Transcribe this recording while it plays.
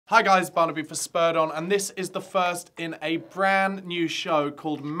Hi guys, Barnaby for Spurred On, and this is the first in a brand new show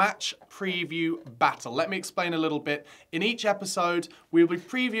called Match Preview Battle. Let me explain a little bit. In each episode, we'll be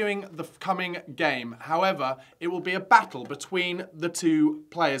previewing the coming game. However, it will be a battle between the two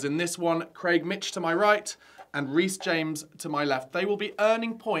players. In this one, Craig Mitch to my right and Rhys James to my left. They will be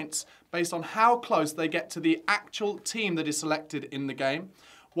earning points based on how close they get to the actual team that is selected in the game.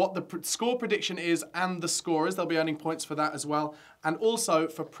 What the score prediction is and the scorers, they'll be earning points for that as well. And also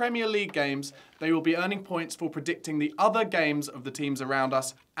for Premier League games, they will be earning points for predicting the other games of the teams around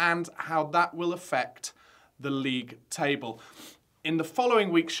us and how that will affect the league table. In the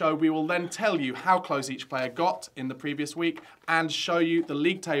following week's show, we will then tell you how close each player got in the previous week and show you the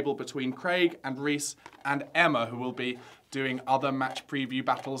league table between Craig and Rhys and Emma, who will be doing other match preview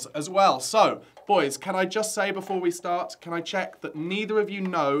battles as well. So, boys, can I just say before we start, can I check that neither of you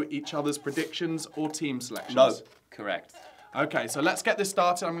know each other's predictions or team selections? No. Correct. Okay, so let's get this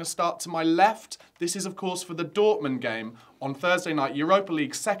started. I'm going to start to my left. This is, of course, for the Dortmund game on Thursday night, Europa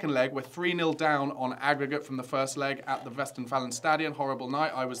League second leg. We're 3-0 down on aggregate from the first leg at the Westfalenstadion. Horrible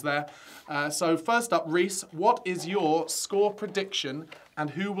night, I was there. So first up, Rhys, what is your score prediction and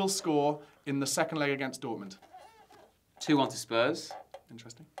who will score in the second leg against Dortmund? 2-1 to Spurs.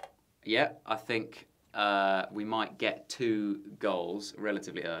 Interesting. Yeah, I think we might get 2 goals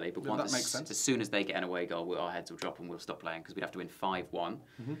relatively early, but that makes sense. As soon as they get an away goal, our heads will drop and we'll stop playing because we'd have to win 5-1,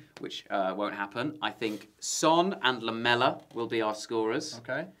 which won't happen. I think Son and Lamela will be our scorers.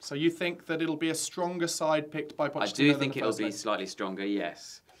 Okay, so you think that it'll be a stronger side picked by Pochettino? I do think it'll be slightly stronger,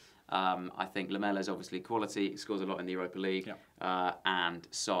 yes. I think Lamela's obviously quality, he scores a lot in the Europa League, and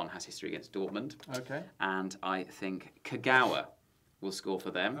Son has history against Dortmund. Okay. And I think Kagawa will score for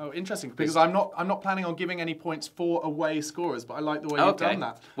them. Oh, interesting, because I'm not planning on giving any points for away scorers, but I like the way you've done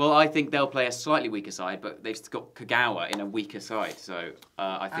that. Well, I think they'll play a slightly weaker side, but they've got Kagawa in a weaker side, so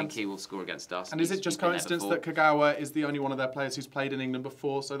I think he will score against us. And is it just coincidence that Kagawa is the only one of their players who's played in England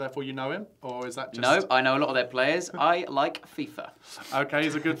before, so therefore you know him? Or is that just... No, I know a lot of their players. I like FIFA. Okay,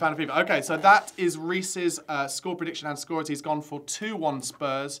 he's a good fan of FIFA. Okay, so that is Rhys's score prediction and scores. He's gone for 2-1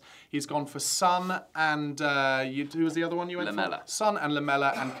 Spurs. He's gone for Son and... who was the other one you went Lamela. for? Son and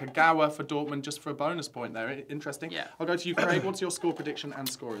Lamela and Kagawa for Dortmund, just for a bonus point there. Interesting. Yeah. I'll go to you, Craig. What's your score prediction and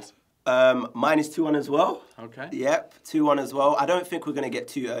scorers? Mine is 2-1 as well. Okay. Yep, 2-1 as well. I don't think we're going to get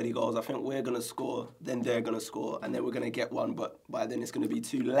 2 early goals. I think we're going to score, then they're going to score, and then we're going to get one, but by then it's going to be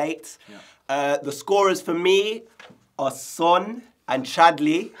too late. Yeah. The scorers for me are Son and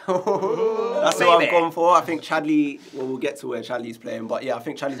Chadli. That's what I've gone for. I think Chadli, well, we'll get to where Chadli's playing, but yeah, I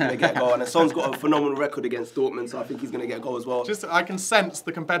think Chadli's going to get a goal. And Son's got a phenomenal record against Dortmund, so I think he's going to get a goal as well. I can sense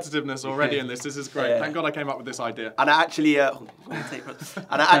the competitiveness already in this. This is great. Yeah. Thank God I came up with this idea. And I actually, I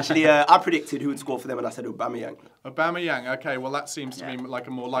predicted who would score for them, and I said Aubameyang. Aubameyang. Okay, well that seems to be like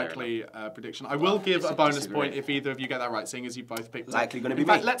a more likely prediction. I will give a bonus point if either of you get that right, seeing as you both picked. Likely going to be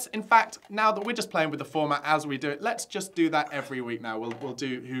me. In fact, now that we're just playing with the format as we do it, let's just do that every week now. We'll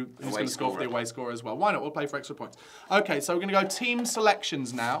do who's going to score for the away score as well. Why not? We'll play for extra points. Okay, so we're going to go team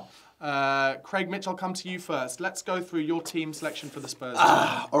selections now. Craig Mitch, I'll come to you first. Let's go through your team selection for the Spurs.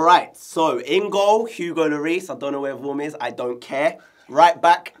 All right, so in goal, Hugo Lloris. I don't know where Vorm is. I don't care. Right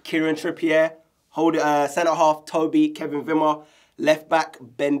back, Kieran Trippier. Centre half, Toby, Kevin Wimmer. Left back,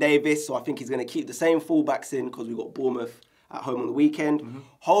 Ben Davis. So I think he's going to keep the same fullbacks in because we've got Bournemouth at home on the weekend.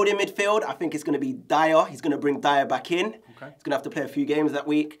 Holding midfield, I think it's going to be Dyer. He's going to bring Dyer back in. Okay. He's going to have to play a few games that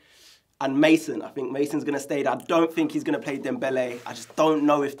week. And Mason, I think Mason's going to stay there. I don't think he's going to play Dembele. I just don't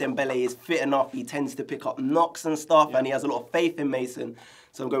know if Dembele is fit enough. He tends to pick up knocks and stuff, and he has a lot of faith in Mason.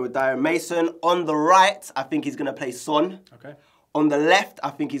 So I'm going with Dyer and Mason. On the right, I think he's going to play Son. Okay. On the left, I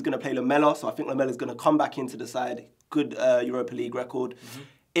think he's going to play Lamela. So I think Lamela's going to come back into the side. Good Europa League record.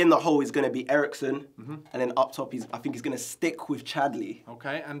 In the hole is going to be Eriksen, and then up top, I think he's going to stick with Chadli.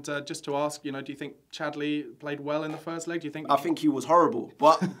 Okay, and just to ask, do you think Chadli played well in the first leg? Do you think? I think he was horrible,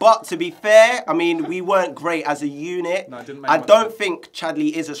 but to be fair, I mean, we weren't great as a unit. No, it didn't make I don't think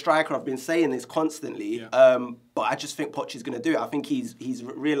Chadli is a striker. I've been saying this constantly, but I just think Poch is going to do it. I think he's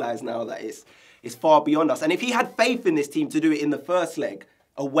realised now that it's far beyond us. And if he had faith in this team to do it in the first leg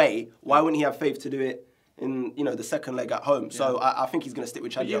away, why wouldn't he have faith to do it in the second leg at home? So I think he's going to stick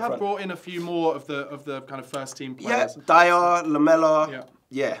with Chadli. You have brought in a few more of the kind of first team players. Yeah, Dyer, Lamela.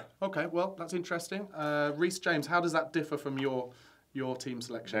 Yeah. Okay, well that's interesting. Rhys James, how does that differ from your team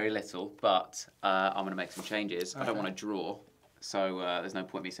selection? Very little, but I'm going to make some changes. Okay. I don't want to draw. So there's no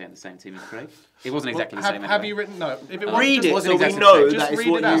point me saying the same team as Craig. It wasn't exactly the same. Have you written? No. If it read it wasn't so exactly we know the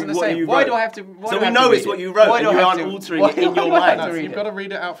same. that it's what you wrote. Why do I have to? So we know it's what you wrote and you aren't altering it in your mind. No, you've got to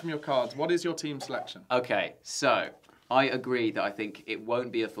read it out from your cards. What is your team selection? Okay, so I agree that I think it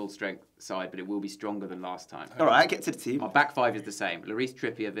won't be a full strength side, but it will be stronger than last time. All right, get to the team. My back five is the same. Rhys,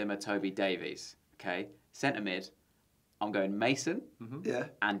 Trippier, Wimmer, Toby, Davies. Okay. Centre mid, I'm going Mason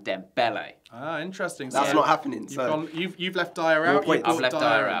and Dembele. Ah, interesting. That's not happening. You've left Dyer out. I've left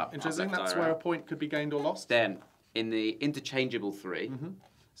Dyer out. Interesting. That's where a point could be gained or lost. Then, in the interchangeable three,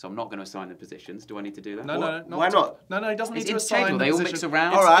 so I'm not going to assign the positions. Do I need to do that? No. Why not? No, he doesn't need to It's assign interchangeable. the They all position. mix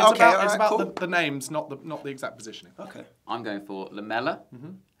around. All right, It's about the names, not the exact positioning. Okay. I'm going for Lamela,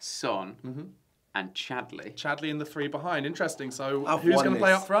 Son, and Chadley. Chadley in the three behind. Interesting. So I've who's won going to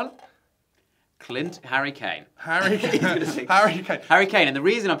play this. up front? Harry Kane. Harry Kane. Harry Kane, and the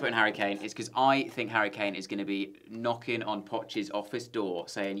reason I'm putting Harry Kane is because I think Harry Kane is going to be knocking on Poch's office door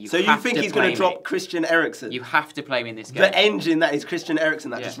saying, So you think he's going to drop Christian Eriksen? You have to play me in this game. The engine that is Christian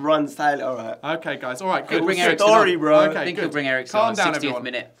Eriksen that just runs silent. All right. Okay, guys. All right, good. He'll bring Story, Eriksen on. bro. Okay, I think good. he'll bring Eriksen Calm on down, 60th everyone.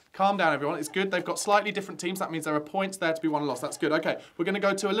 minute. Calm down, everyone. It's good. They've got slightly different teams. That means there are points there to be won and lost. That's good. Okay, we're going to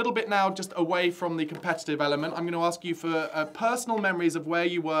go to a little bit now just away from the competitive element. I'm going to ask you for personal memories of where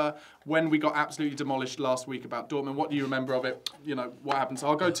you were when we got absolutely demolished last week about Dortmund. What do you remember of it? You know, what happened? So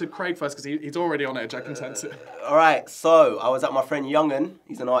I'll go to Craig first because he's already on edge. I can sense it. All right, so I was at my friend Young'un,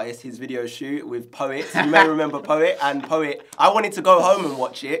 he's an artist, his video shoot with Poet. You may remember Poet. And Poet, I wanted to go home and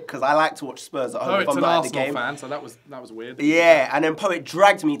watch it because I like to watch Spurs at home if Poet's I'm an not at the Arsenal game. fan, so that was weird. Yeah, and then Poet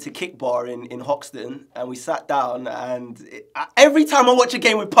dragged me to Kick Bar in Hoxton, and we sat down, and every time I watch a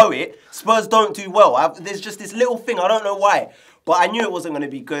game with Poet, Spurs don't do well. There's just this little thing, I don't know why. But I knew it wasn't going to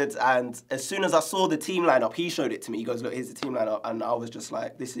be good, and as soon as I saw the team lineup, he showed it to me. He goes, look, here's the team lineup, and I was just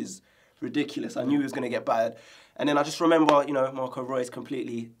like, this is ridiculous. I knew he was going to get battered. And then I just remember, you know, Marco Reus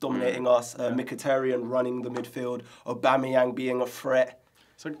completely dominating us, Mkhitaryan running the midfield, Aubameyang being a threat.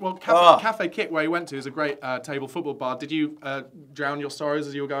 So, well, Cafe Kick, where he went to, is a great table football bar. Did you drown your sorrows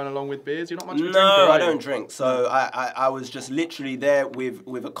as you were going along with beers? You're not much of a drinker, No, I don't drink. So I was just literally there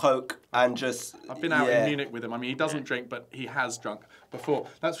with a Coke and just... I've been out in Munich with him. I mean, he doesn't drink, but he has drunk before.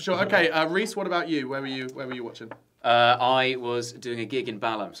 That's for sure. Okay, Rhys, what about you? Where were you watching? I was doing a gig in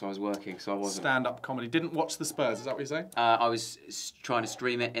Balham, so I was working, so I wasn't. Stand-up comedy. Didn't watch the Spurs, is that what you're saying? I was trying to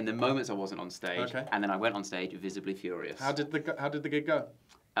stream it in the moments I wasn't on stage, Okay. and then I went on stage visibly furious. How did the gig go?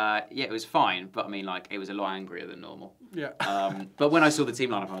 Yeah, it was fine, but I mean, like, it was a lot angrier than normal. Yeah. But when I saw the team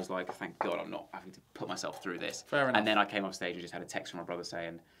lineup, I was like, thank God I'm not having to put myself through this. Fair enough. And then I came off stage and just had a text from my brother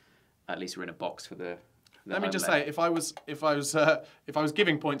saying, at least we're in a box for the Let me just home say, if I was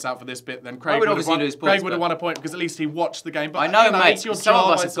giving points out for this bit, then Craig would would have obviously won. lose points, Craig would have but- won a point because at least he watched the game. But I know, you mate. it's your Some job,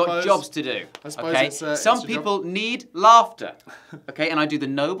 of us I have got suppose. jobs to do. I suppose Okay, it's some your job. people need laughter. Okay, and I do the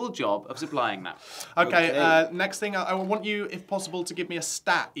noble job of supplying that. Okay, next thing, I want you, if possible, to give me a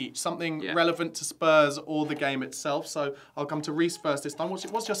stat each, something relevant to Spurs or the game itself. So I'll come to Rhys first this time.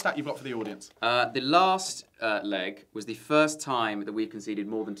 What's your stat you've got for the audience? The last leg was the first time that we've conceded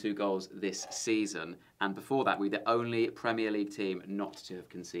more than 2 goals this season, and before that, we were the only Premier League team not to have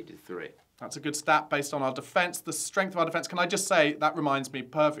conceded 3. That's a good stat based on our defence, the strength of our defence. Can I just say, that reminds me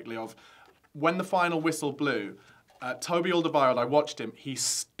perfectly of when the final whistle blew, Toby Alderweireld, I watched him, he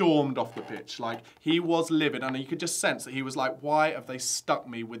stormed off the pitch. Like, he was livid, and you could just sense that he was like, why have they stuck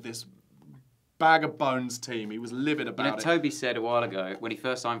me with this bag of bones team? He was livid about it. Toby said a while ago, when he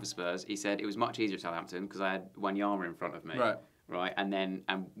first signed for Spurs, he said it was much easier at Southampton because I had Wanyama in front of me. Right,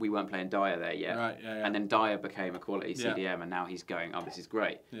 and we weren't playing Dyer there yet. Right, yeah. And then Dyer became a quality CDM, and now he's going, oh, this is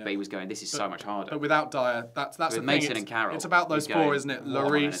great. Yeah. But he was going, this is so much harder. But without Dyer, that's the thing. Mason and Carroll, It's about those he's four, going, isn't it? what am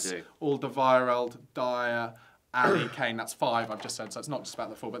I gonna Lloris, do? Alderweireld, Dyer, Ali, Kane. That's 5 I've just said, so it's not just about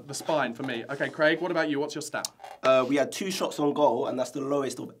the 4, but the spine for me. Okay, Craig, what about you? What's your stat? We had 2 shots on goal, and that's the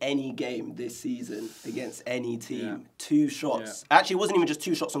lowest of any game this season against any team. Yeah. 2 shots. Actually, it wasn't even just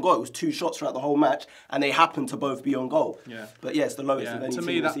 2 shots on goal. It was 2 shots throughout the whole match, and they happened to both be on goal. Yeah. But yeah, it's the lowest of any to team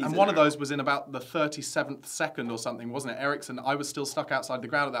me, this season. and one of those was in about the 37th second or something, wasn't it? Eriksen, I was still stuck outside the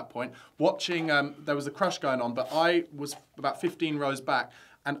ground at that point. Watching, there was a crush going on, but I was about 15 rows back.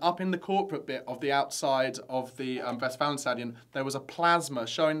 And up in the corporate bit of the outside of the Westfalenstadion, there was a plasma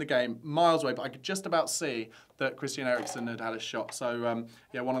showing the game miles away, but I could just about see that Christian Eriksen had had a shot. So,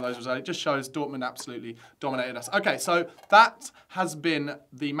 yeah, one of those was... It just shows Dortmund absolutely dominated us. Okay, so that has been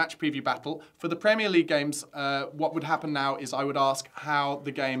the match preview battle. For the Premier League games, what would happen now is I would ask how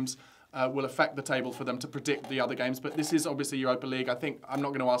the games... will affect the table for them to predict the other games. But this is obviously Europa League. I think I'm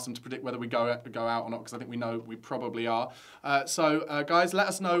not going to ask them to predict whether we go out or not, because I think we know we probably are. So, guys, let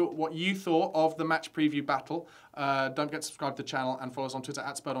us know what you thought of the match preview battle. Don't forget to subscribe to the channel and follow us on Twitter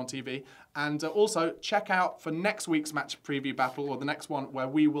at Spurred On TV. And also check out for next week's match preview battle, or the next one, where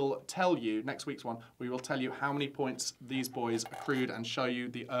we will tell you, next week's one, we will tell you how many points these boys accrued and show you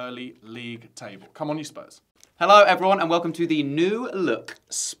the early league table. Come on, you Spurs. Hello everyone and welcome to the New Look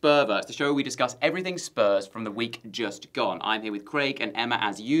Spurverse, the show where we discuss everything Spurs from the week just gone. I'm here with Craig and Emma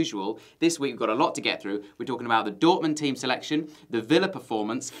as usual. This week we've got a lot to get through. We're talking about the Dortmund team selection, the Villa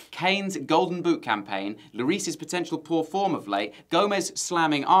performance, Kane's Golden Boot campaign, Rhys's potential poor form of late, Gomez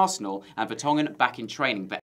slamming Arsenal, and Vertonghen back in training. But